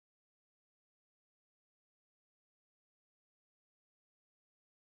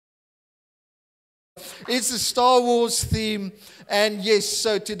It's a Star Wars theme. And yes,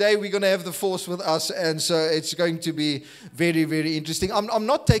 so today we're going to have the Force with us. And so it's going to be very, very interesting. I'm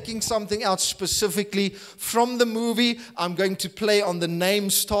not taking something out specifically from the movie. I'm going to play on the name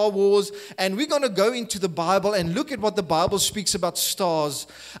Star Wars. And we're going to go into the Bible and look at what the Bible speaks about stars.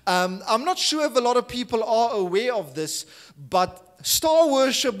 I'm not sure if a lot of people are aware of this, but star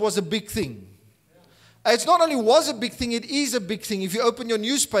worship was a big thing. It's not only was a big thing, it is a big thing. If you open your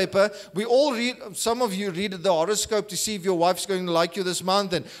newspaper, we all read, some of you read the horoscope to see if your wife's going to like you this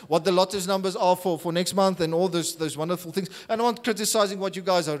month and what the lottery numbers are for next month and all those wonderful things. And I'm not criticizing what you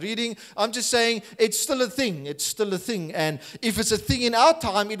guys are reading. I'm just saying it's still a thing. It's still a thing. And if it's a thing in our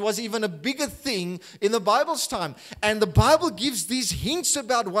time, it was even a bigger thing in the Bible's time. And the Bible gives these hints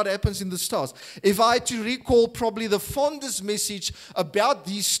about what happens in the stars. If I had to recall probably the fondest message about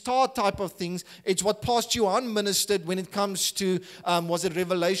these star type of things, it's what Pastor Johan ministered when it comes to, was it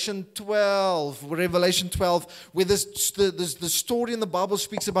Revelation 12? Revelation 12, where the story in the Bible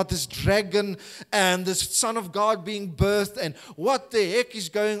speaks about this dragon and this Son of God being birthed and what the heck is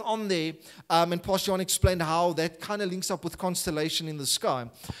going on there. And Pastor Johan explained how that kind of links up with constellation in the sky.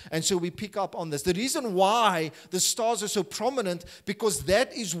 And so we pick up on this. The reason why the stars are so prominent, because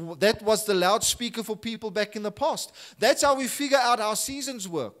that was the loudspeaker for people back in the past. That's how we figure out how seasons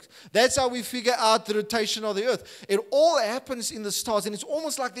work. That's how we figure out the rotation of the earth. It all happens in the stars, and it's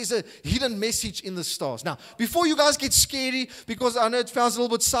almost like there's a hidden message in the stars. Now, before you guys get scary, because I know it sounds a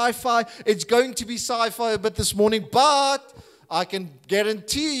little bit sci-fi, it's going to be sci-fi a bit this morning, but I can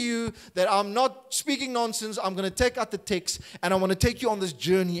guarantee you that I'm not speaking nonsense. I'm going to take out the text and I want to take you on this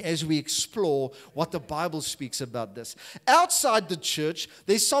journey as we explore what the Bible speaks about this. Outside the church,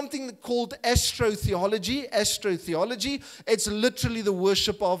 there's something called astrotheology. Astrotheology, it's literally the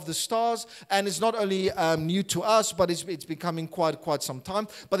worship of the stars, and it's not only new to us, but it's becoming quite some time.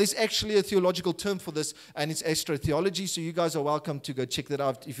 But there's actually a theological term for this, and it's astrotheology. So you guys are welcome to go check that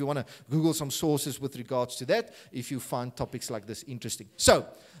out if you want to Google some sources with regards to that, if you find topics like this interesting. So,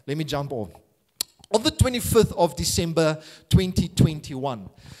 let me jump on. On the 25th of December 2021,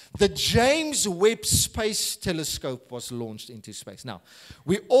 the James Webb Space Telescope was launched into space. Now,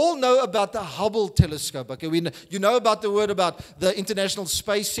 we all know about the Hubble telescope. Okay, you know about the word about the International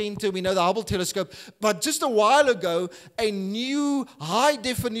Space Center. We know the Hubble telescope. But just a while ago, a new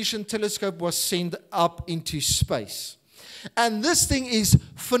high-definition telescope was sent up into space. And this thing is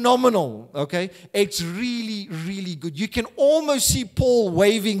phenomenal, okay? It's really, really good. You can almost see Paul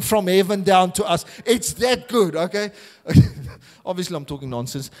waving from heaven down to us. It's that good, okay? Obviously, I'm talking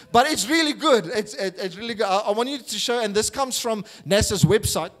nonsense, but it's really good. It's really good. I want you to show, and this comes from NASA's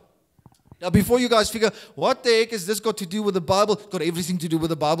website. Now, before you guys figure, what the heck has this got to do with the Bible? It's got everything to do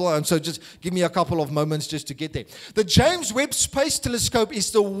with the Bible, and so just give me a couple of moments just to get there. The James Webb Space Telescope is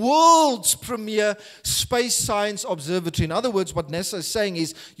the world's premier space science observatory. In other words, what NASA is saying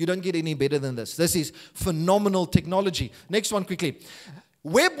is, you don't get any better than this. This is phenomenal technology. Next one quickly.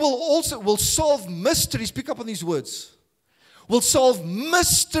 Webb will solve mysteries. Pick up on these words. Will solve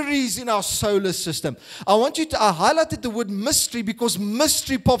mysteries in our solar system. I highlighted the word mystery because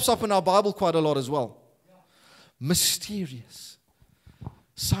mystery pops up in our Bible quite a lot as well. Mysterious.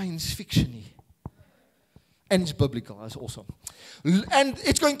 Science fiction-y. And it's biblical, that's awesome. And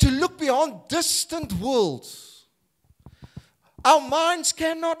it's going to look beyond distant worlds. Our minds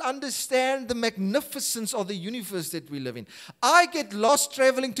cannot understand the magnificence of the universe that we live in. I get lost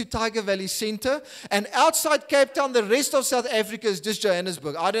traveling to Tiger Valley Center, and outside Cape Town, the rest of South Africa is just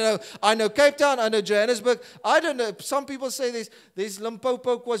Johannesburg. I don't know. I know Cape Town, I know Johannesburg. I don't know. Some people say there's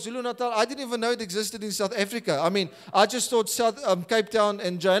Limpopo, KwaZulu-Natal. I didn't even know it existed in South Africa. I mean, I just thought Cape Town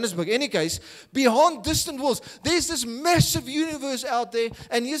and Johannesburg. In any case, beyond distant worlds, there's this massive universe out there,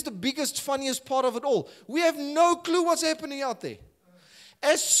 and here's the biggest, funniest part of it all. We have no clue what's happening out there.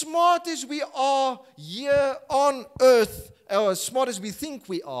 As smart as we are here on earth, or as smart as we think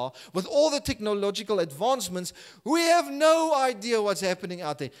we are, with all the technological advancements, we have no idea what's happening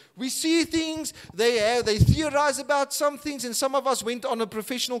out there. We see things, they theorize about some things, and some of us went on a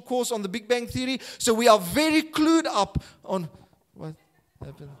professional course on the Big Bang Theory, so we are very clued up on what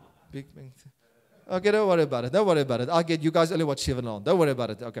happened. Big Bang Theory. Okay, don't worry about it. Don't worry about it. I get you guys only watch 7 on. Don't worry about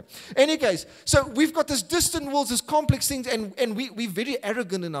it. Okay. Any case, so we've got this distant worlds, this complex things, and we're very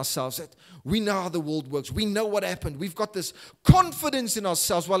arrogant in ourselves that we know how the world works. We know what happened. We've got this confidence in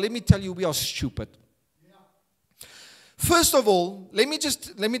ourselves. Well, let me tell you, we are stupid. First of all, let me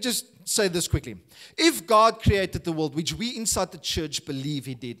just say this quickly. If God created the world, which we inside the church believe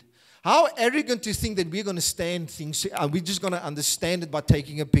He did, How arrogant to think that we're going to stand things and we're just going to understand it by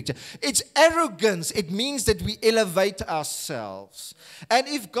taking a picture. It's arrogance. It means that we elevate ourselves. And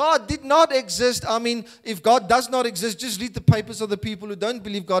if God did not exist, if God does not exist, just read the papers of the people who don't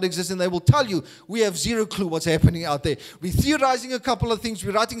believe God exists and they will tell you, we have zero clue what's happening out there. We're theorizing a couple of things.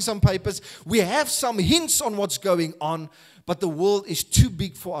 We're writing some papers. We have some hints on what's going on. But the world is too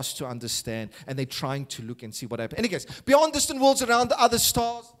big for us to understand. And they're trying to look and see what happens. Anyways, beyond distant worlds around the other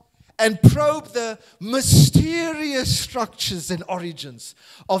stars, and probe the mysterious structures and origins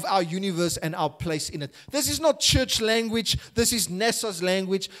of our universe and our place in it. This is not church language. This is NASA's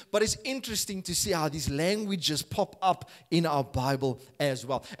language. But it's interesting to see how these languages pop up in our Bible as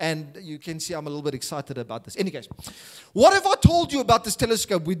well. And you can see I'm a little bit excited about this. Anyways, what have I told you about this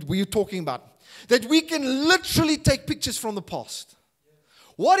telescope we were talking about? That we can literally take pictures from the past.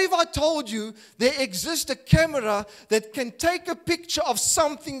 What if I told you there exists a camera that can take a picture of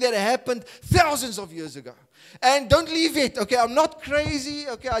something that happened thousands of years ago? And don't leave it, okay? I'm not crazy,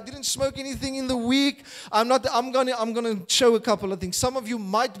 okay? I didn't smoke anything in the week. I'm gonna show a couple of things. Some of you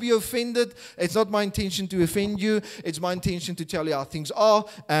might be offended. It's not my intention to offend you. It's my intention to tell you how things are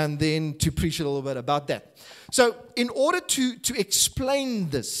and then to preach a little bit about that. So in order to explain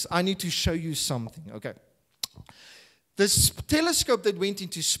this, I need to show you something, okay? This telescope that went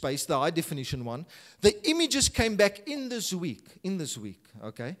into space, the high definition one, the images came back in this week,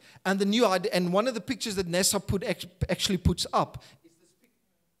 okay? And the new idea, and one of the pictures that NASA actually puts up is this picture.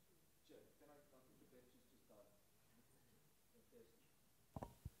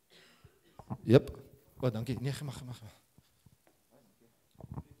 Yep. Oh, dankie. Nee, mag.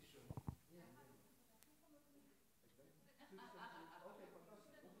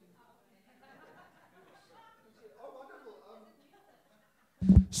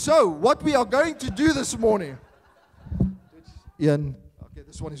 So, what we are going to do this morning, Ian, okay,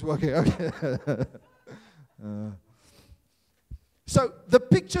 this one is working, okay. So, the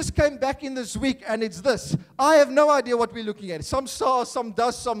pictures came back in this week, and it's this. I have no idea what we're looking at. Some stars, some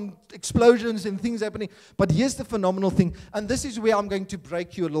dust, some explosions and things happening. But here's the phenomenal thing, and this is where I'm going to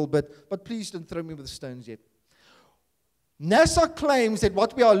break you a little bit, but please don't throw me with stones yet. NASA claims that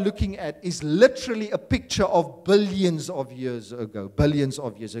what we are looking at is literally a picture of billions of years ago,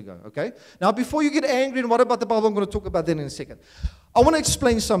 okay? Now, before you get angry and what about the Bible, I'm going to talk about that in a second. I want to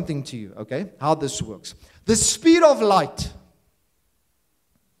explain something to you, okay, how this works. The speed of light,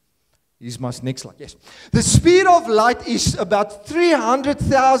 here's my next slide, yes. The speed of light is about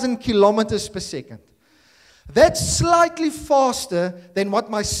 300,000 kilometers per second. That's slightly faster than what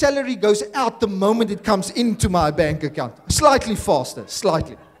my salary goes out the moment it comes into my bank account. Slightly faster,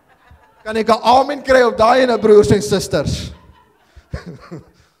 slightly. Kan ek 'n amen kry op daai ene broers en susters?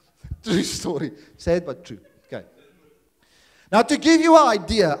 True story. Sad but true. Okay. Now, to give you an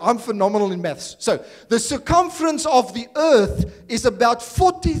idea, I'm phenomenal in maths. So, the circumference of the earth is about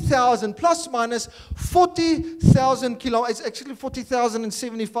 40,000, plus minus 40,000 kilometers. It's actually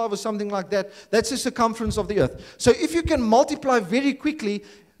 40,075 or something like that. That's the circumference of the earth. So, if you can multiply very quickly,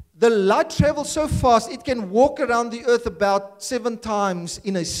 the light travels so fast, it can walk around the earth about 7 times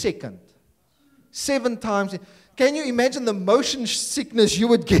in a second. 7 times. Can you imagine the motion sickness you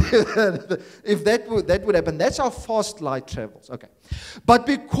would get if that would happen? That's how fast light travels. Okay. But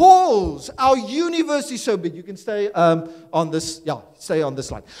because our universe is so big, you can stay on this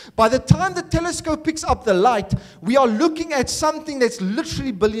slide. By the time the telescope picks up the light, we are looking at something that's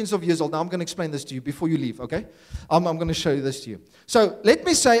literally billions of years old. Now, I'm going to explain this to you before you leave, okay? I'm going to show you this to you. So, let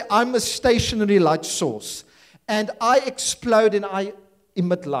me say I'm a stationary light source, and I explode and I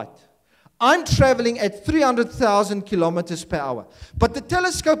emit light. I'm traveling at 300,000 kilometers per hour. But the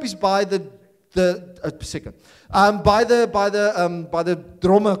telescope is by the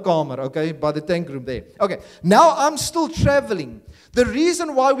drommerkamer, okay, by the tank room there. Okay, now I'm still traveling. The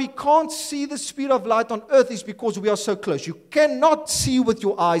reason why we can't see the speed of light on Earth is because we are so close. You cannot see with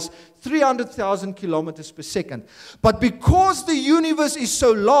your eyes 300,000 kilometers per second. But because the universe is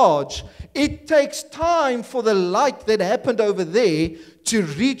so large, it takes time for the light that happened over there to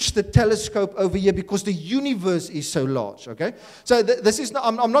reach the telescope over here because the universe is so large, okay? So this is not,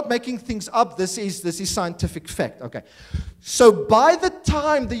 I'm not making things up. This is scientific fact, okay? So by the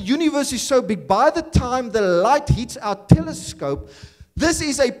time the universe is so big, by the time the light hits our telescope, this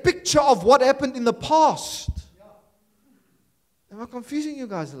is a picture of what happened in the past. Am I confusing you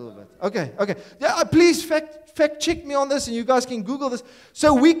guys a little bit? Okay. Yeah, please fact check me on this, and you guys can Google this.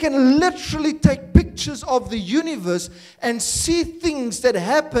 So we can literally take pictures of the universe and see things that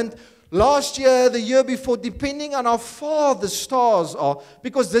happened last year, the year before, depending on how far the stars are,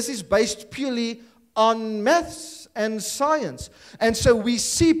 because this is based purely on maths and science. And so we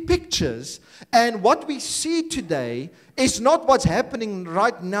see pictures, and what we see today is not what's happening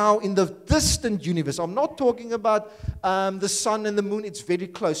right now in the distant universe. I'm not talking about the sun and the moon. It's very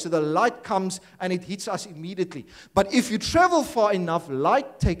close. So the light comes and it hits us immediately. But if you travel far enough,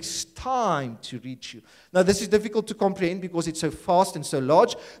 light takes time to reach you. Now, this is difficult to comprehend because it's so fast and so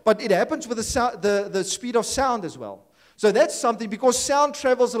large, but it happens with the speed of sound as well. So that's something, because sound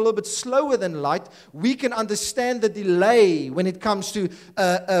travels a little bit slower than light, we can understand the delay when it comes to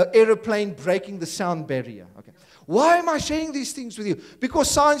an aeroplane breaking the sound barrier. Okay. Why am I sharing these things with you?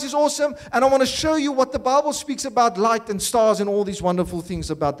 Because science is awesome, and I want to show you what the Bible speaks about light and stars and all these wonderful things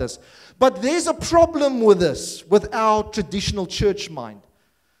about this. But there's a problem with this, with our traditional church mind.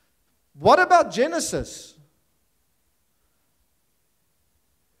 What about Genesis?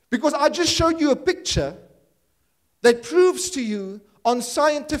 Because I just showed you a picture that proves to you on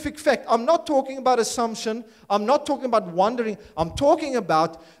scientific fact. I'm not talking about assumption. I'm not talking about wondering. I'm talking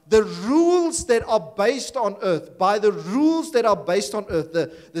about the rules that are based on earth. By the rules that are based on earth,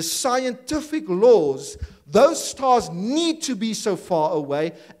 the scientific laws, those stars need to be so far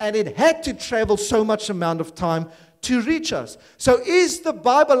away, and it had to travel so much amount of time to reach us. So is the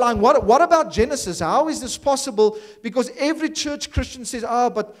Bible lying? What about Genesis? How is this possible? Because every church Christian says,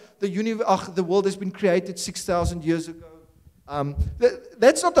 but the world has been created 6,000 years ago.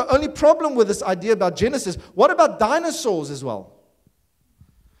 That's not the only problem with this idea about Genesis. What about dinosaurs as well?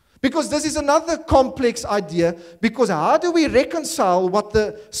 Because this is another complex idea, because how do we reconcile what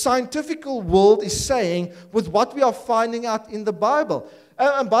the scientific world is saying with what we are finding out in the Bible?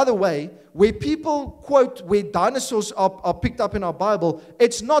 And by the way, where people quote where dinosaurs are picked up in our Bible,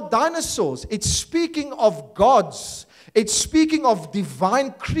 it's not dinosaurs. It's speaking of gods. It's speaking of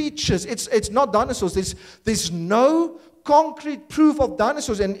divine creatures. It's not dinosaurs. There's no concrete proof of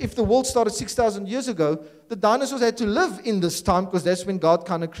dinosaurs. And if the world started 6,000 years ago, the dinosaurs had to live in this time, because that's when God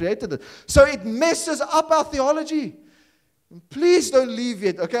kind of created it. So it messes up our theology. Please don't leave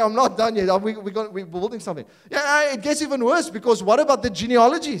yet. Okay, I'm not done yet. We're building something. Yeah, it gets even worse, because what about the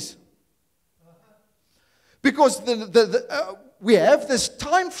genealogies? Because we have this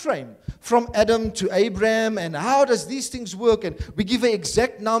time frame from Adam to Abraham, and how does these things work? And we give an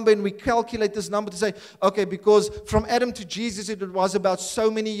exact number, and we calculate this number to say, okay, because from Adam to Jesus it was about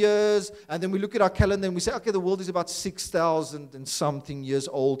so many years, and then we look at our calendar and we say, okay, the world is about 6,000 and something years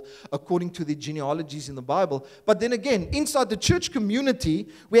old according to the genealogies in the Bible. But then again, inside the church community,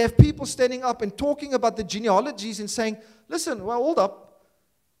 we have people standing up and talking about the genealogies and saying, listen, well, hold up.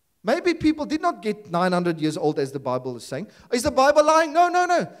 Maybe people did not get 900 years old, as the Bible is saying. Is the Bible lying?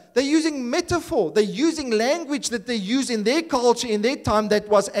 No. They're using metaphor. They're using language that they use in their culture, in their time, that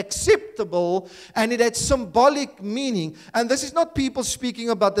was acceptable, and it had symbolic meaning. And this is not people speaking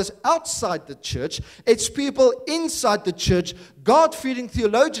about this outside the church. It's people inside the church, God-fearing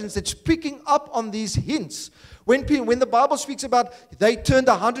theologians, that's picking up on these hints. When the Bible speaks about they turned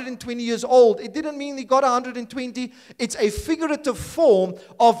 120 years old, it didn't mean they got 120. It's a figurative form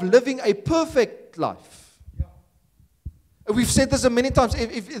of living a perfect life. We've said this many times.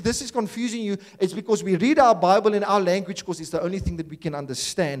 If this is confusing you, it's because we read our Bible in our language, because it's the only thing that we can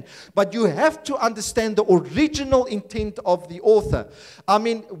understand. But you have to understand the original intent of the author. I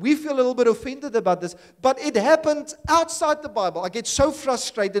mean, we feel a little bit offended about this, but it happened outside the Bible. I get so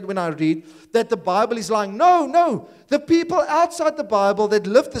frustrated when I read that the Bible is lying. No. The people outside the Bible that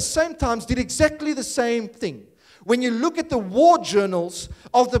lived the same times did exactly the same thing. When you look at the war journals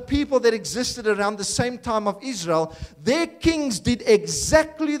of the people that existed around the same time of Israel, their kings did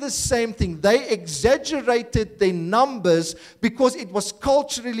exactly the same thing. They exaggerated their numbers because it was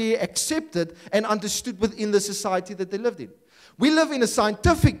culturally accepted and understood within the society that they lived in. We live in a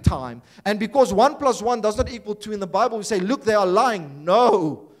scientific time, and because 1 + 1 does not equal 2 in the Bible, we say, look, they are lying.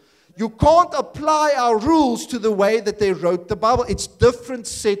 No. You can't apply our rules to the way that they wrote the Bible. It's different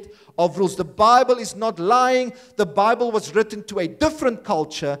set of rules. The Bible is not lying. The Bible was written to a different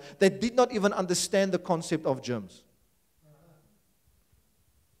culture that did not even understand the concept of germs.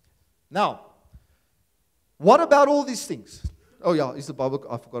 Now, what about all these things? Oh yeah, is the Bible,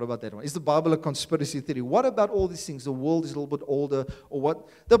 I forgot about that one. Is the Bible a conspiracy theory? What about all these things? The world is a little bit older, or what?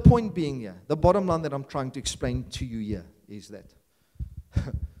 The point being here, the bottom line that I'm trying to explain to you here is that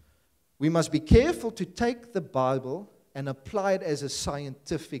we must be careful to take the Bible and apply it as a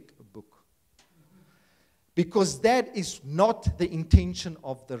scientific book. Because that is not the intention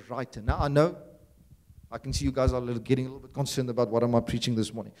of the writer. Now, I know I can see you guys are getting a little bit concerned about what am I preaching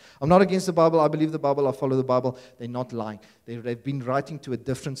this morning. I'm not against the Bible. I believe the Bible. I follow the Bible. They're not lying. They've been writing to a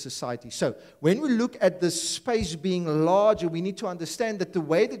different society. So when we look at this space being larger, we need to understand that the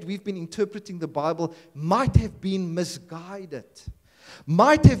way that we've been interpreting the Bible might have been misguided,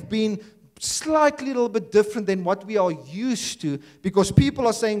 might have been slightly a little bit different than what we are used to, because people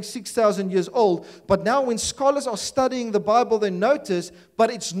are saying 6,000 years old, but now when scholars are studying the Bible, they notice, but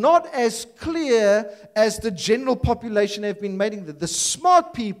it's not as clear as the general population have been making it. The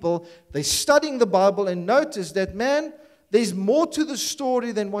smart people, they're studying the Bible and notice that, man, there's more to the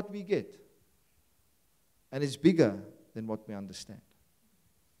story than what we get. And it's bigger than what we understand.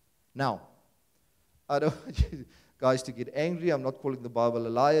 Now, I don't want you guys to get angry. I'm not calling the Bible a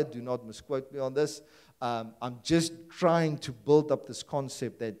liar. Do not misquote me on this. I'm just trying to build up this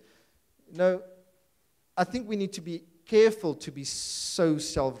concept that, I think we need to be careful to be so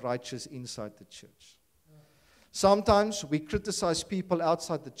self-righteous inside the church. Sometimes we criticize people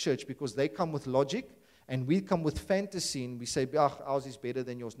outside the church because they come with logic and we come with fantasy and we say, ours is better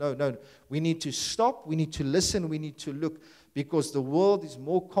than yours. No. We need to stop. We need to listen. We need to look, because the world is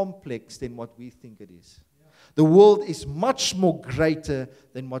more complex than what we think it is. The world is much more greater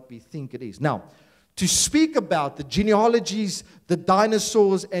than what we think it is. Now, to speak about the genealogies, the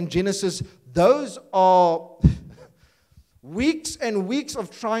dinosaurs, and Genesis, those are weeks and weeks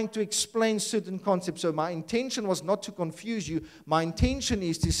of trying to explain certain concepts. So my intention was not to confuse you. My intention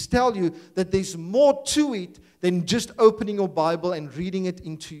is to tell you that there's more to it than just opening your Bible and reading it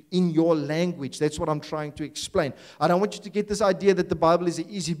in your language. That's what I'm trying to explain. I don't want you to get this idea that the Bible is an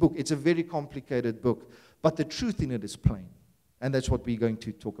easy book. It's a very complicated book. But the truth in it is plain. And that's what we're going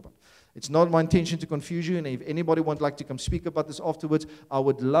to talk about. It's not my intention to confuse you. And if anybody would like to come speak about this afterwards, I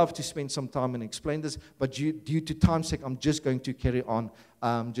would love to spend some time and explain this. But due to time's sake, I'm just going to carry on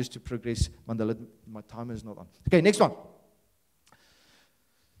just to progress. Mandela, my timer is not on. Okay, next one.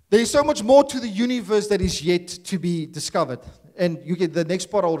 There is so much more to the universe that is yet to be discovered. And you get the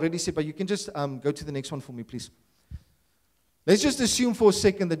next part I already said, but you can just go to the next one for me, please. Let's just assume for a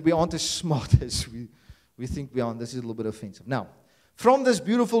second that we aren't as smart as we think we are, and this is a little bit offensive. Now, from this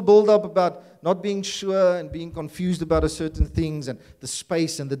beautiful build-up about not being sure and being confused about certain things and the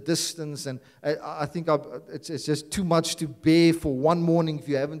space and the distance, and I think it's just too much to bear for one morning if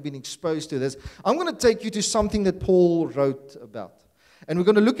you haven't been exposed to this. I'm going to take you to something that Paul wrote about. And we're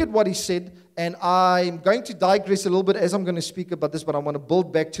going to look at what he said, and I'm going to digress a little bit as I'm going to speak about this, but I want to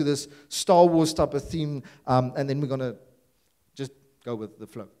build back to this Star Wars type of theme, and then we're going to just go with the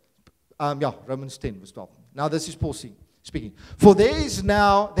flow. Romans 10, verse 12. Now this is Paul speaking. For there is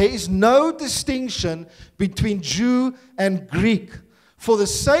no distinction between Jew and Greek. For the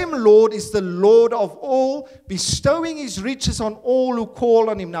same Lord is the Lord of all, bestowing his riches on all who call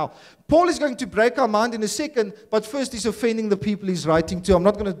on him. Now, Paul is going to break our mind in a second, but first he's offending the people he's writing to. I'm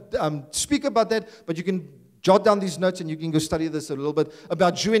not going to speak about that, but you can jot down these notes and you can go study this a little bit.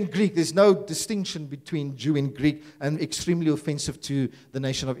 About Jew and Greek, there's no distinction between Jew and Greek, and extremely offensive to the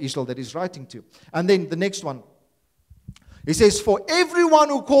nation of Israel that he's writing to. And then the next one. He says, for everyone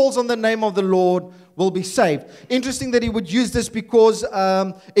who calls on the name of the Lord will be saved. Interesting that he would use this because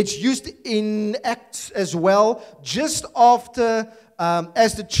it's used in Acts as well. Just after,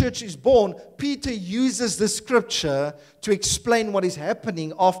 as the church is born, Peter uses the scripture to explain what is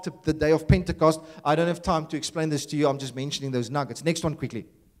happening after the day of Pentecost. I don't have time to explain this to you. I'm just mentioning those nuggets. Next one quickly.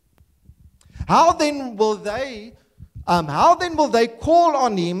 How then will they call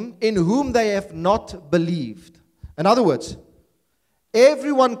on him in whom they have not believed? In other words,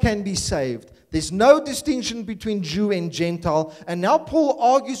 everyone can be saved. There's no distinction between Jew and Gentile. And now Paul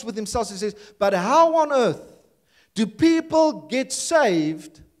argues with himself and says, but how on earth do people get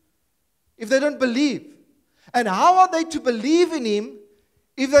saved if they don't believe? And how are they to believe in him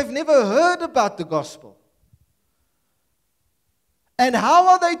if they've never heard about the gospel? And how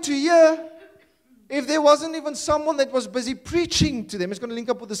are they to hear if there wasn't even someone that was busy preaching to them? It's going to link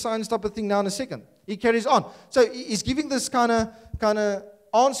up with the science type of thing now in a second. He carries on. So he's giving this kind of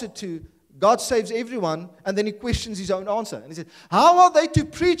answer to God saves everyone, and then he questions his own answer. And he says, how are they to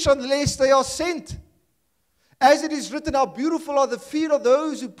preach unless they are sent? As it is written, how beautiful are the feet of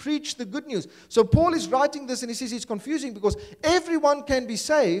those who preach the good news. So Paul is writing this, and he says it's confusing because everyone can be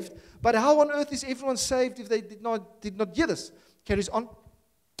saved, but how on earth is everyone saved if they did not hear this? Carries on.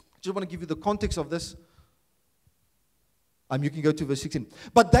 Just want to give you the context of this. You can go to verse 16.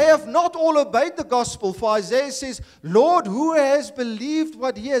 But they have not all obeyed the gospel, for Isaiah says, Lord, who has believed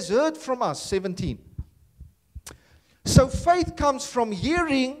what he has heard from us? 17. So faith comes from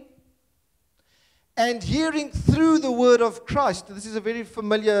hearing, and hearing through the word of Christ. This is a very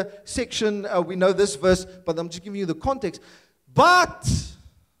familiar section. We know this verse, but I'm just giving you the context. But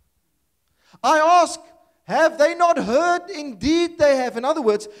I ask, have they not heard? Indeed they have. In other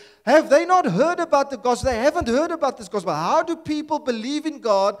words, have they not heard about the gospel? They haven't heard about this gospel. How do people believe in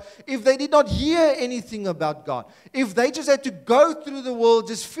God if they did not hear anything about God? If they just had to go through the world,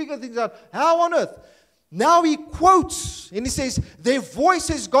 just figure things out. How on earth? Now he quotes, and he says, their voice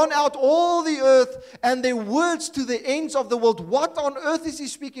has gone out all the earth, and their words to the ends of the world. What on earth is he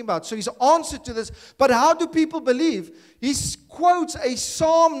speaking about? So his answer to this, but how do people believe? He quotes a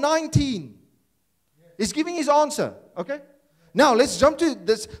Psalm 19. He's giving his answer, okay? Now let's jump to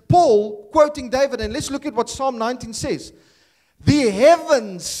this, Paul quoting David, and let's look at what Psalm 19 says. The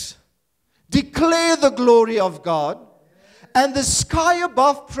heavens declare the glory of God, and the sky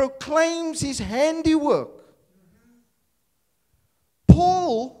above proclaims his handiwork.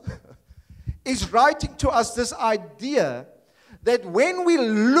 Paul is writing to us this idea that when we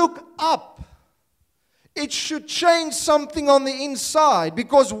look up, it should change something on the inside,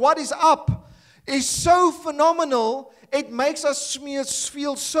 because what is up is so phenomenal, it makes us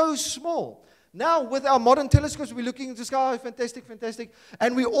feel so small. Now, with our modern telescopes, we're looking at the sky, fantastic, fantastic.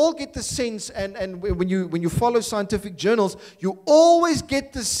 And we all get the sense, and when you follow scientific journals, you always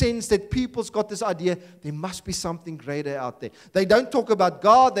get the sense that people's got this idea, there must be something greater out there. They don't talk about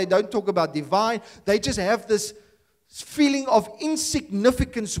God, they don't talk about divine, they just have this feeling of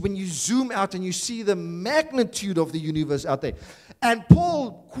insignificance when you zoom out and you see the magnitude of the universe out there. And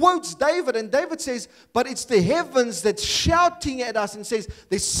Paul quotes David, and David says, but it's the heavens that's shouting at us and says,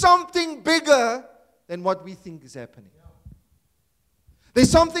 there's something bigger than what we think is happening.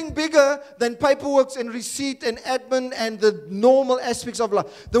 There's something bigger than paperwork and receipt and admin and the normal aspects of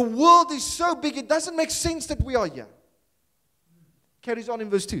life. The world is so big, it doesn't make sense that we are here. Carries on in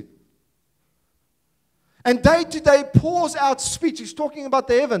verse 2. And day to day pours out speech. He's talking about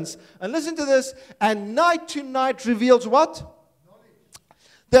the heavens. And listen to this. And night to night reveals what?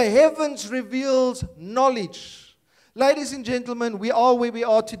 The heavens reveals knowledge. Ladies and gentlemen, we are where we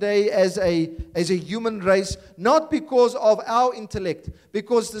are today as a human race, not because of our intellect,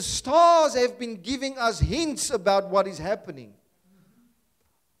 because the stars have been giving us hints about what is happening.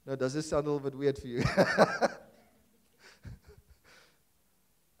 Now, does this sound a little bit weird for you?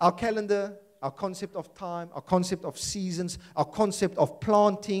 Our calendar, our concept of time, our concept of seasons, our concept of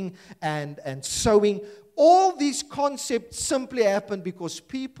planting and sowing, all these concepts simply happened because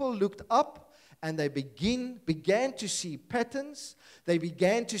people looked up and they began to see patterns, they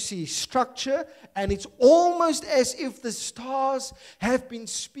began to see structure, and it's almost as if the stars have been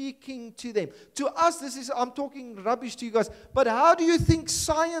speaking to them. To us, I'm talking rubbish to you guys, but how do you think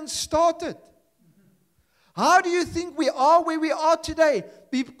science started? How do you think we are where we are today?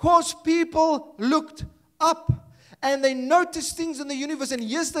 Because people looked up and they noticed things in the universe. And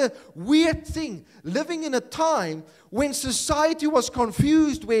here's the weird thing. Living in a time when society was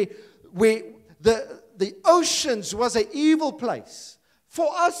confused, where the oceans was an evil place. For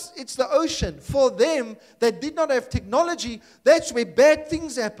us, it's the ocean. For them that did not have technology, that's where bad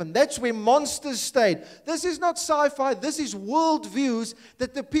things happened. That's where monsters stayed. This is not sci-fi. This is worldviews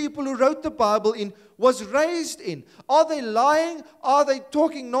that the people who wrote the Bible in was raised in. Are they lying? Are they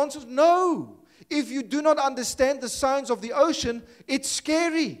talking nonsense? No. If you do not understand the signs of the ocean, it's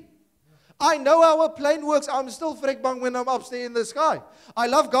scary. I know how a plane works. I'm still vrek bang when I'm up there in the sky. I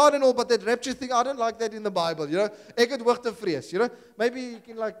love God and all, but that rapture thing, I don't like that in the Bible, you know. Ek het hoogtevrees, you know. Maybe you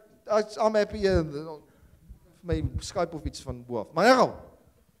can like, I'm happy my Skype of iets van bo af. Maar nou.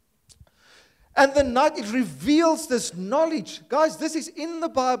 And the night, it reveals this knowledge. Guys, this is in the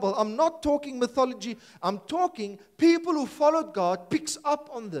Bible. I'm not talking mythology. I'm talking people who followed God picks up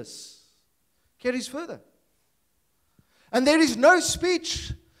on this. Carries further. And there is no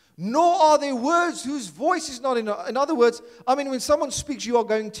speech, nor are there words whose voice is not in. In other words, I mean, when someone speaks, you are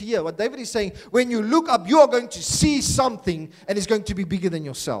going to hear. What David is saying, when you look up, you are going to see something, and it's going to be bigger than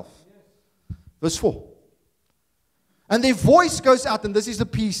yourself. Verse 4. And their voice goes out, and this is the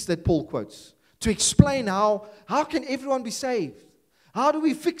piece that Paul quotes, to explain how can everyone be saved? How do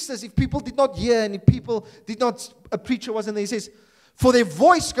we fix this if people did not hear and if people did not, a preacher wasn't there? He says, for their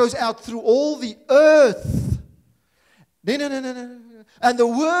voice goes out through all the earth. And the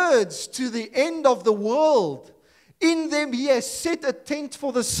words to the end of the world. In them he has set a tent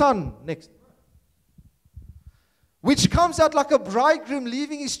for the sun. Next. Which comes out like a bridegroom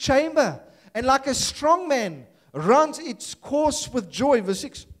leaving his chamber. And like a strong man runs its course with joy. Verse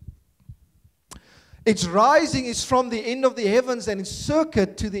 6. Its rising is from the end of the heavens and its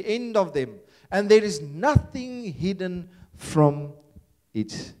circuit to the end of them. And there is nothing hidden from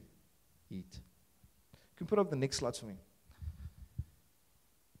its heat. can put up the next slides for me.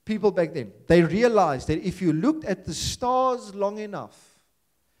 People back then, they realized that if you looked at the stars long enough,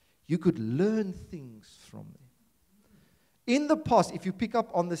 you could learn things from them. In the past, if you pick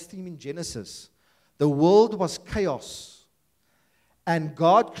up on this theme in Genesis, the world was chaos. And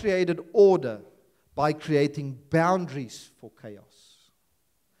God created order by creating boundaries for chaos.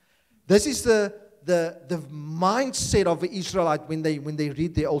 This is the mindset of the Israelite when they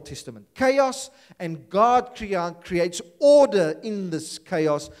read the Old Testament. Chaos, and God creates order in this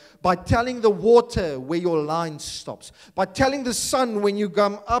chaos by telling the water where your line stops, by telling the sun when you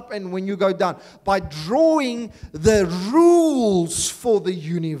come up and when you go down, by drawing the rules for the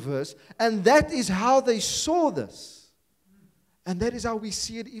universe. And that is how they saw this. And that is how we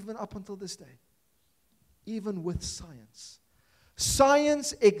see it even up until this day. Even with science.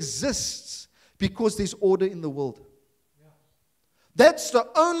 Science exists because there's order in the world. That's the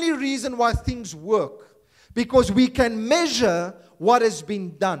only reason why things work. Because we can measure what has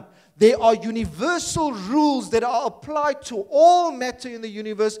been done. There are universal rules that are applied to all matter in the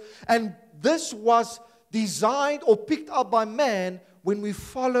universe. And this was designed or picked up by man when we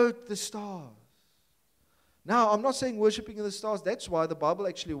followed the stars. Now, I'm not saying worshiping in the stars. That's why the Bible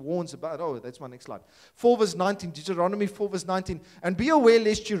actually warns about, oh, that's my next slide. 4 verse 19, Deuteronomy 4 verse 19. And be aware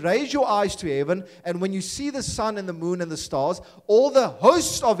lest you raise your eyes to heaven, and when you see the sun and the moon and the stars, all the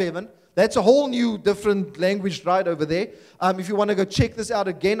hosts of heaven. That's a whole new different language right over there. If you want to go check this out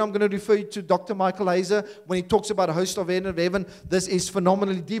again, I'm going to refer you to Dr. Michael Hazer when he talks about a host of heaven. This is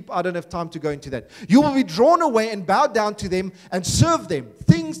phenomenally deep. I don't have time to go into that. You will be drawn away and bow down to them and serve them.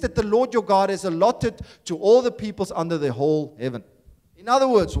 Things that the Lord your God has allotted to all the peoples under the whole heaven. In other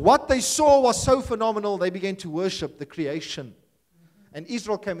words, what they saw was so phenomenal, they began to worship the creation. And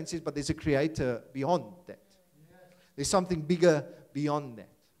Israel came and says, but there's a creator beyond that. There's something bigger beyond that.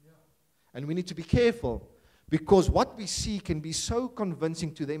 And we need to be careful, because what we see can be so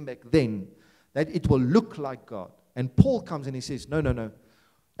convincing to them back then that it will look like God. And Paul comes and he says, no.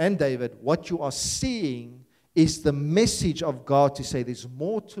 And David, what you are seeing is the message of God to say there's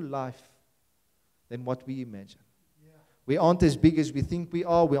more to life than what we imagine. Yeah. We aren't as big as we think we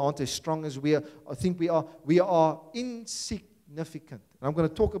are. We aren't as strong as we think we are. We are insignificant. And I'm going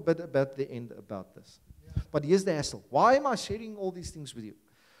to talk a bit about the end about this. Yeah. But here's the hassle. Why am I sharing all these things with you?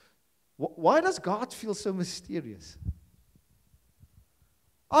 Why does God feel so mysterious?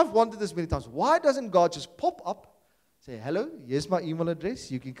 I've wondered this many times. Why doesn't God just pop up, say, hello, here's my email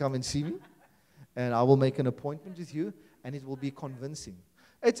address. You can come and see me, and I will make an appointment with you, and it will be convincing.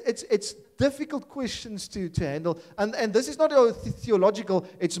 It's difficult questions to handle. And this is not theological.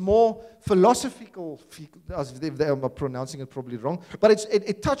 It's more philosophical. I'm pronouncing it probably wrong. But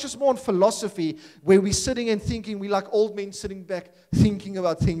it touches more on philosophy, where we're sitting and thinking. We're like old men sitting back thinking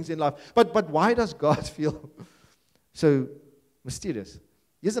about things in life. But why does God feel so mysterious?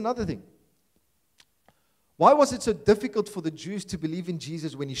 Here's another thing. Why was it so difficult for the Jews to believe in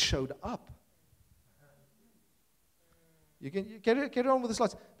Jesus when he showed up? You carry on with the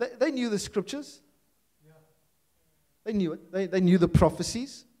slides. They knew the scriptures. Yeah. They knew it. They knew the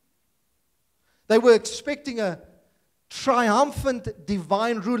prophecies. They were expecting a triumphant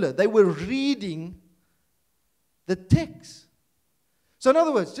divine ruler. They were reading the text. So in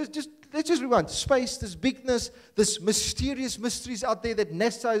other words, let's just rewind. Space, this bigness, this mysterious mysteries out there that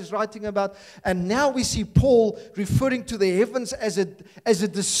NASA is writing about. And now we see Paul referring to the heavens as a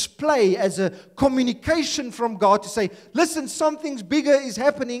display, as a communication from God to say, listen, something bigger is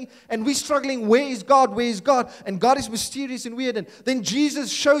happening and we're struggling. Where is God? Where is God? And God is mysterious and weird. And then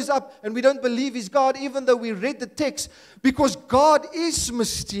Jesus shows up and we don't believe he's God, even though we read the text, because God is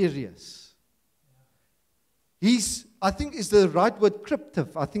mysterious. I think is the right word, cryptic.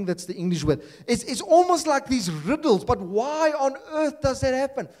 I think that's the English word. It's almost like these riddles, but why on earth does that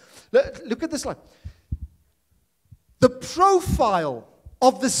happen? Look at this slide. The profile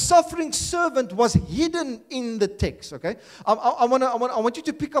of the suffering servant was hidden in the text, okay? I want you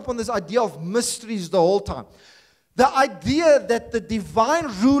to pick up on this idea of mysteries the whole time. The idea that the divine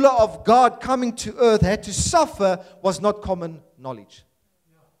ruler of God coming to earth had to suffer was not common knowledge.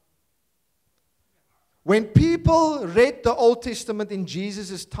 When people read the Old Testament in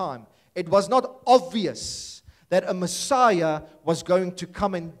Jesus' time, it was not obvious that a Messiah was going to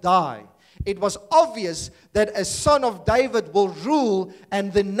come and die. It was obvious that a son of David will rule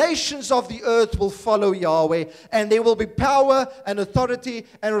and the nations of the earth will follow Yahweh, and there will be power and authority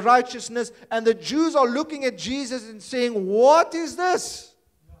and righteousness. And the Jews are looking at Jesus and saying, what is this?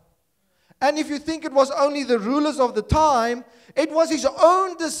 And if you think it was only the rulers of the time, it was his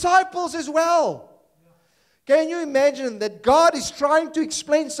own disciples as well. Can you imagine that God is trying to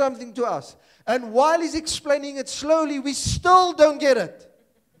explain something to us, and while He's explaining it slowly, we still don't get it?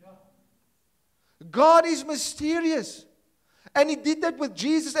 God is mysterious. And He did that with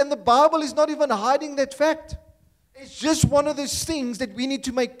Jesus, and the Bible is not even hiding that fact. It's just one of those things that we need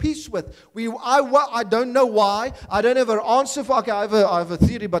to make peace with. I don't know why. I don't have an answer for. Okay, I have a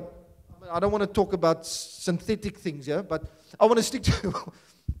theory, but I don't want to talk about synthetic things, yeah? But I want to stick to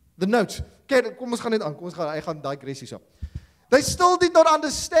the notes. Okay, kom ons gaan net aan. Kom ons gaan. Hy gaan digress hierso. They still did not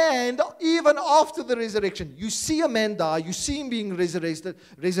understand even after the resurrection. You see a man die, you see him being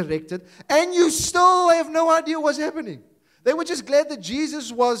resurrected, and you still have no idea what's happening. They were just glad that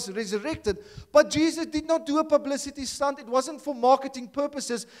Jesus was resurrected, but Jesus did not do a publicity stunt. It wasn't for marketing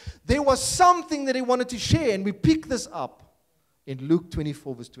purposes. There was something that He wanted to share, and we pick this up in Luke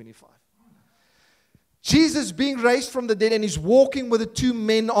 24, verse 25. Jesus being raised from the dead, and He's walking with the two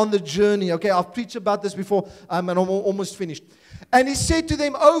men on the journey. Okay, I've preached about this before, and I'm almost finished. And He said to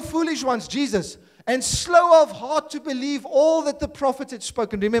them, "O foolish ones," Jesus, "and slow of heart to believe all that the prophets had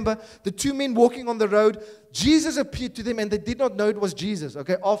spoken." Remember, the two men walking on the road, Jesus appeared to them, and they did not know it was Jesus,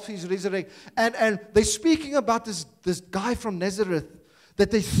 okay, after His resurrection. And they're speaking about this guy from Nazareth that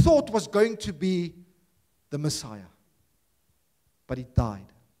they thought was going to be the Messiah. But He died.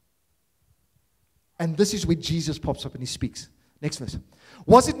 And this is where Jesus pops up and He speaks. Next verse.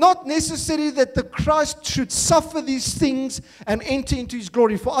 "Was it not necessary that the Christ should suffer these things and enter into His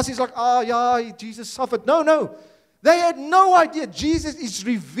glory?" For us, it's like, yeah, Jesus suffered. No. They had no idea. Jesus is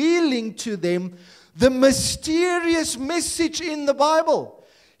revealing to them the mysterious message in the Bible.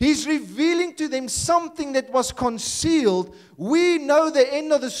 He's revealing to them something that was concealed. We know the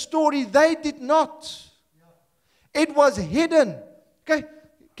end of the story. They did not. It was hidden. Okay,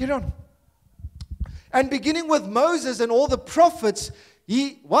 get on. And beginning with Moses and all the prophets,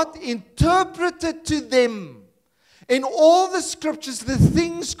 He interpreted to them in all the scriptures the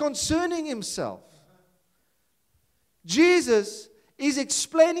things concerning Himself. Jesus is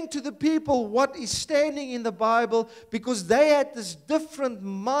explaining to the people what is standing in the Bible because they had this different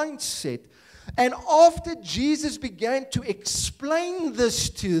mindset. And after Jesus began to explain this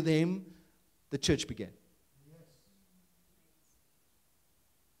to them, the church began.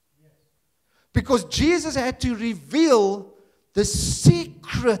 Because Jesus had to reveal the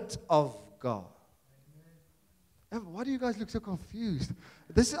secret of God. And why do you guys look so confused?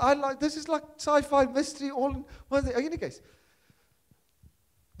 This is like sci-fi mystery all in one thing. In any case,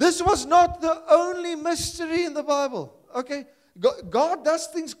 this was not the only mystery in the Bible. Okay, God does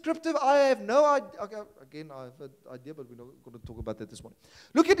things cryptic. I have no idea. Okay, again, I have an idea, but we're not going to talk about that this morning.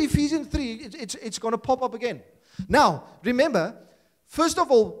 Look at Ephesians 3. It's going to pop up again. Now, remember. First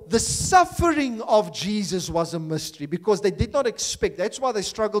of all, the suffering of Jesus was a mystery because they did not expect. That's why they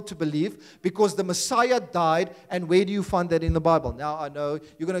struggled to believe, because the Messiah died. And where do you find that in the Bible? Now, I know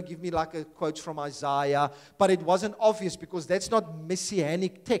you're going to give me like a quote from Isaiah, but it wasn't obvious because that's not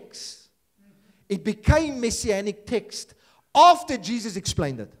messianic text. It became messianic text after Jesus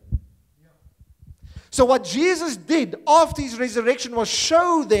explained it. So what Jesus did after His resurrection was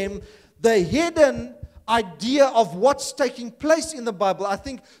show them the hidden idea of what's taking place in the Bible. I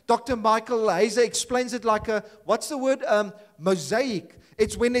think Dr. Michael Hazer explains it like a, what's the word? Mosaic.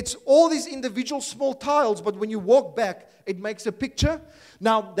 It's when it's all these individual small tiles, but when you walk back, it makes a picture.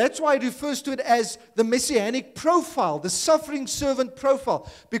 Now, that's why it refers to it as the messianic profile, the suffering servant profile,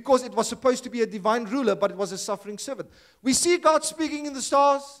 because it was supposed to be a divine ruler, but it was a suffering servant. We see God speaking in the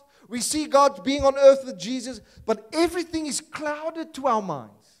stars. We see God being on earth with Jesus, but everything is clouded to our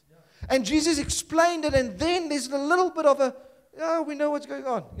minds. And Jesus explained it, and then there's a little bit of a, we know what's going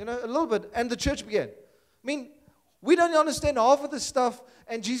on, a little bit. And the church began. I mean, we don't understand half of the stuff,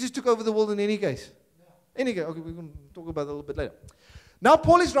 and Jesus took over the world in any case. Okay, we're going to talk about it a little bit later. Now,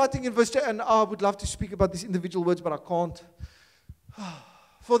 Paul is writing in verse 2, and I would love to speak about these individual words, but I can't.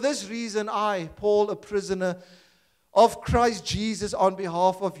 For this reason, I, Paul, a prisoner of Christ Jesus, on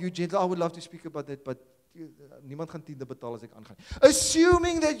behalf of you, Gentiles, I would love to speak about that, but niemand gaan tiende betaal as ek aangaan.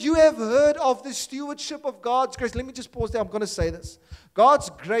 Assuming that you have heard of the stewardship of God's grace. Let me just pause there. I'm going to say this. God's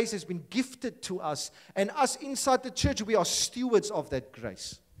grace has been gifted to us, and us inside the church, we are stewards of that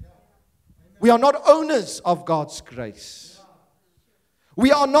grace. We are not owners of God's grace.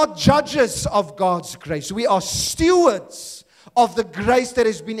 We are not judges of God's grace. We are stewards of the grace that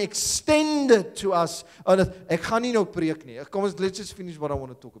has been extended to us. Ek gaan nie nou preek nie. Let's just finish what I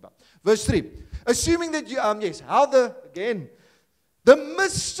want to talk about. Verse 3. Assuming that you, the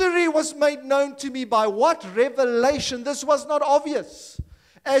mystery was made known to me by what revelation? This was not obvious.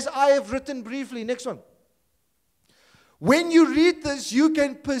 As I have written briefly. Next one. When you read this, you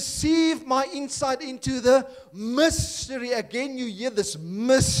can perceive my insight into the mystery. Again, you hear this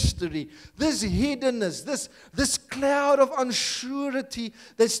mystery, this hiddenness, this cloud of unsurety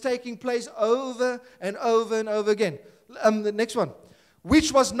that's taking place over and over and over again. The next one.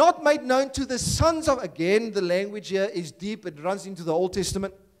 Which was not made known to the sons of, again, the language here is deep. It runs into the Old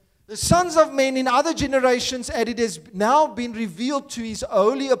Testament. The sons of men in other generations, and it has now been revealed to his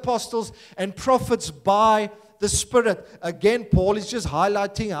holy apostles and prophets by the Spirit. Again, Paul is just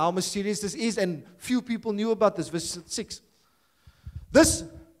highlighting how mysterious this is, and few people knew about this. Verse 6. This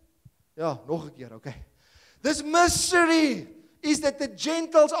mystery is that the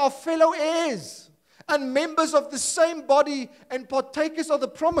Gentiles are fellow heirs and members of the same body and partakers of the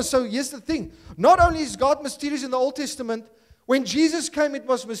promise. So here's the thing. Not only is God mysterious in the Old Testament, when Jesus came, it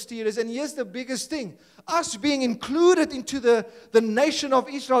was mysterious. And here's the biggest thing. Us being included into the nation of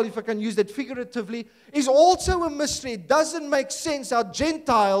Israel, if I can use that figuratively, is also a mystery. It doesn't make sense how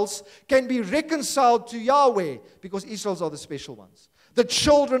Gentiles can be reconciled to Yahweh, because Israelites are the special ones. The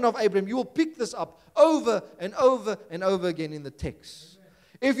children of Abraham. You will pick this up over and over and over again in the text.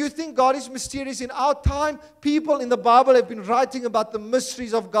 If you think God is mysterious in our time, people in the Bible have been writing about the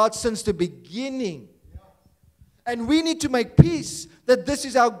mysteries of God since the beginning. And we need to make peace that this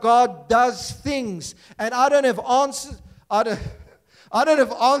is how God does things. And I don't have answers. I don't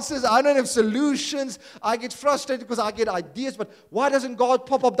have answers. I don't have solutions. I get frustrated because I get ideas. But why doesn't God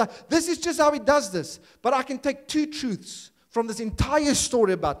pop up that? This is just how He does this. But I can take two truths from this entire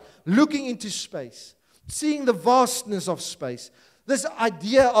story about looking into space, seeing the vastness of space. This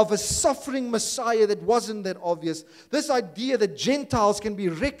idea of a suffering Messiah that wasn't that obvious. This idea that Gentiles can be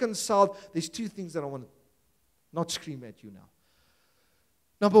reconciled. There's two things that I want to not scream at you now.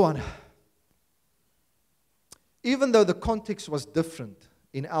 Number one, even though the context was different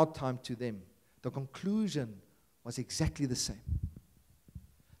in our time to them, the conclusion was exactly the same.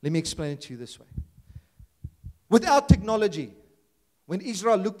 Let me explain it to you this way. Without technology, when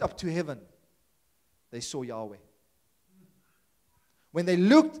Israel looked up to heaven, they saw Yahweh. When they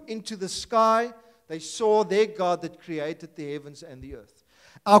looked into the sky, they saw their God that created the heavens and the earth.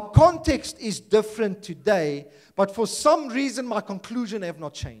 Our context is different today, but for some reason my conclusion have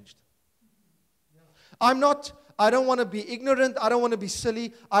not changed. I don't want to be ignorant. I don't want to be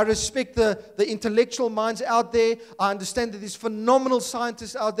silly. I respect the intellectual minds out there. I understand that there's phenomenal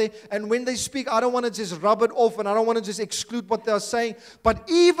scientists out there. And when they speak, I don't want to just rub it off and I don't want to just exclude what they're saying. But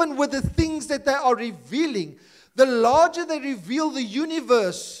even with the things that they are revealing, the larger they reveal the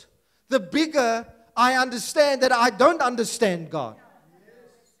universe, the bigger I understand that I don't understand God.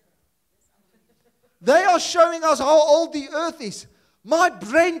 They are showing us how old the earth is. My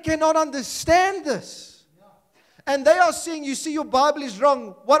brain cannot understand this. And they are saying, you see, your Bible is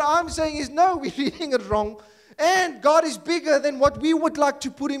wrong. What I'm saying is, no, we're reading it wrong. And God is bigger than what we would like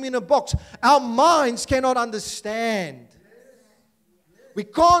to put Him in a box. Our minds cannot understand. We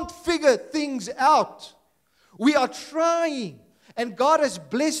can't figure things out. We are trying. And God has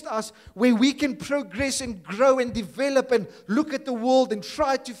blessed us where we can progress and grow and develop and look at the world and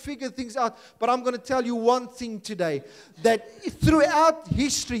try to figure things out. But I'm going to tell you one thing today, that throughout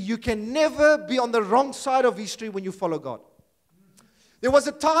history, you can never be on the wrong side of history when you follow God. There was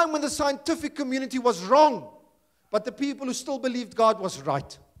a time when the scientific community was wrong, but the people who still believed God was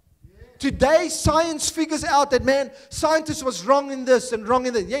right. Today, science figures out that, man, scientists was wrong in this and wrong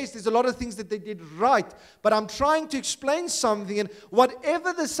in that. Yes, there's a lot of things that they did right. But I'm trying to explain something. And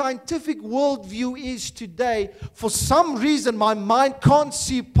whatever the scientific worldview is today, for some reason, my mind can't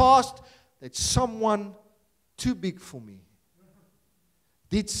see past that someone too big for me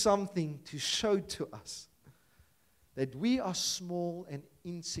did something to show to us that we are small and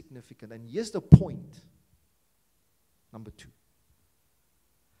insignificant. And here's the point. Number two.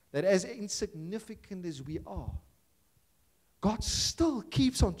 That as insignificant as we are, God still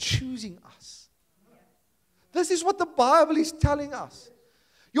keeps on choosing us. This is what the Bible is telling us.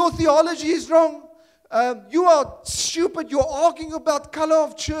 Your theology is wrong. You are stupid. You're arguing about color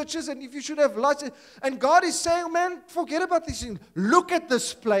of churches and if you should have lights. And God is saying, man, forget about these things. Look at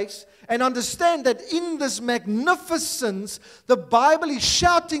this place and understand that in this magnificence, the Bible is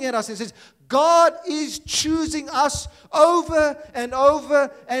shouting at us and says, God is choosing us over and over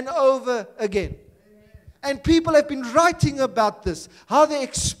and over again. And people have been writing about this, how they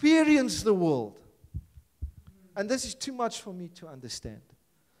experience the world. And this is too much for me to understand.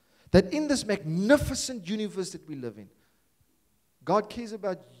 That in this magnificent universe that we live in, God cares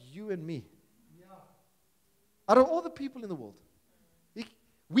about you and me. Out of all the people in the world,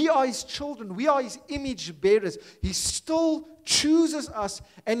 we are His children. We are His image bearers. He still chooses us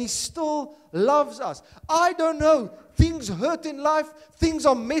and He still loves us. I don't know. Things hurt in life. Things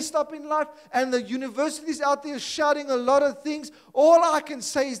are messed up in life. And the universities out there shouting a lot of things. All I can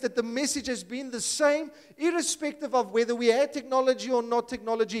say is that the message has been the same, irrespective of whether we had technology or not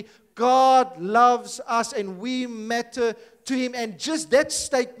technology. God loves us and we matter to Him. And just that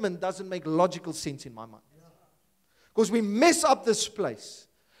statement doesn't make logical sense in my mind. Because we mess up this place.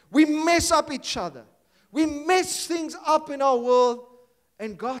 We mess up each other. We mess things up in our world.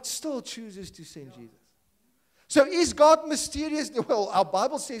 And God still chooses to send Jesus. So is God mysterious? Well, our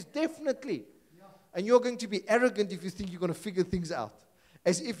Bible says definitely. And you're going to be arrogant if you think you're going to figure things out.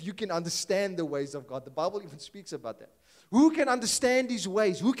 As if you can understand the ways of God. The Bible even speaks about that. Who can understand His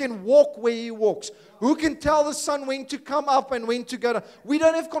ways? Who can walk where He walks? Who can tell the sun when to come up and when to go down? We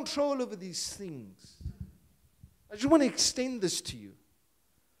don't have control over these things. I just want to extend this to you.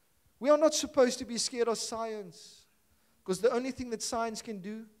 We are not supposed to be scared of science. Because the only thing that science can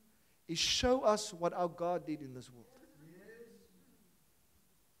do is show us what our God did in this world.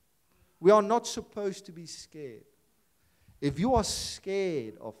 We are not supposed to be scared. If you are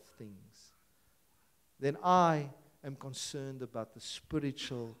scared of things, then I am concerned about the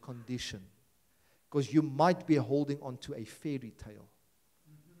spiritual condition. Because you might be holding on to a fairy tale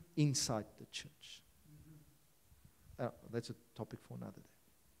inside the church. That's a topic for another day.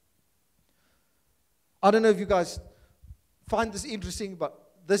 I don't know if you guys find this interesting,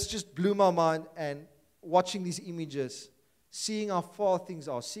 but this just blew my mind. And watching these images, seeing how far things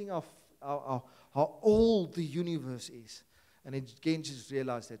are, seeing how old the universe is. And again, just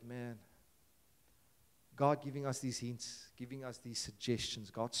realize that, man, God giving us these hints, giving us these suggestions,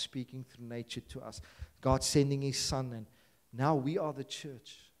 God speaking through nature to us, God sending His Son, and now we are the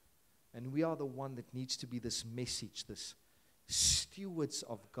church. And we are the one that needs to be this message, this stewards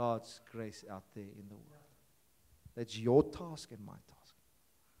of God's grace out there in the world. That's your task and my task.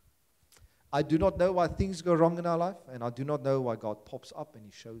 I do not know why things go wrong in our life, and I do not know why God pops up and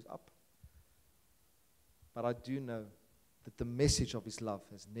He shows up. But I do know that the message of His love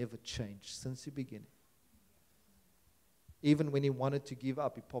has never changed since the beginning. Even when He wanted to give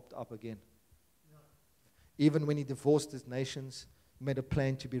up, He popped up again. Even when He divorced His nations, made a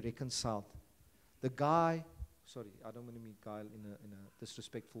plan to be reconciled. The guy, sorry, I don't want to mean guy in a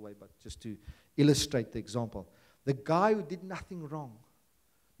disrespectful way, but just to illustrate the example. The guy who did nothing wrong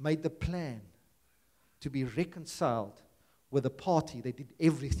made the plan to be reconciled with a party that did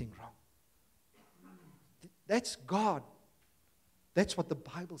everything wrong. That's God. That's what the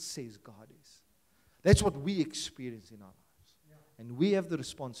Bible says God is. That's what we experience in our lives. And we have the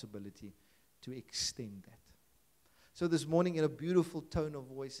responsibility to extend that. So this morning, in a beautiful tone of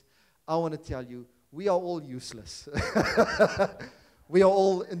voice, I want to tell you, we are all useless. We are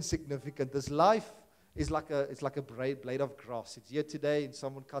all insignificant. This life is like a blade of grass. It's here today, and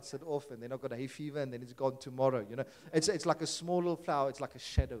someone cuts it off, and then I've got a hay fever, and then it's gone tomorrow. You know, it's like a small little flower. It's like a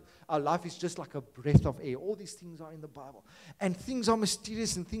shadow. Our life is just like a breath of air. All these things are in the Bible, and things are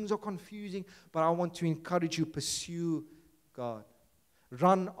mysterious and things are confusing. But I want to encourage you: pursue God,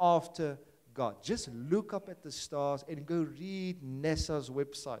 run after God. Just look up at the stars and go read NASA's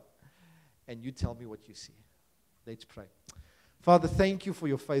website, and you tell me what you see. Let's pray. Father, thank you for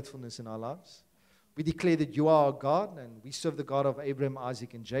your faithfulness in our lives. We declare that you are our God, and we serve the God of Abraham,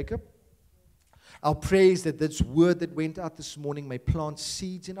 Isaac, and Jacob. Our prayer is that this word that went out this morning may plant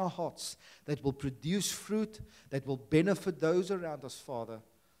seeds in our hearts that will produce fruit, that will benefit those around us, Father.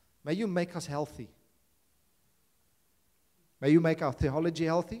 May you make us healthy. May you make our theology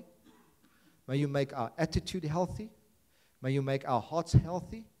healthy. May you make our attitude healthy. May you make our hearts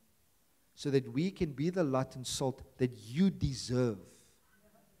healthy so that we can be the light and salt that you deserve.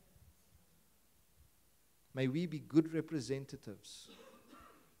 May we be good representatives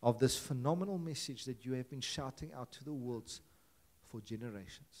of this phenomenal message that you have been shouting out to the world for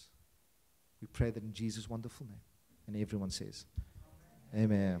generations. We pray that in Jesus' wonderful name. And everyone says,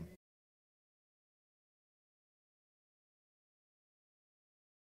 Amen.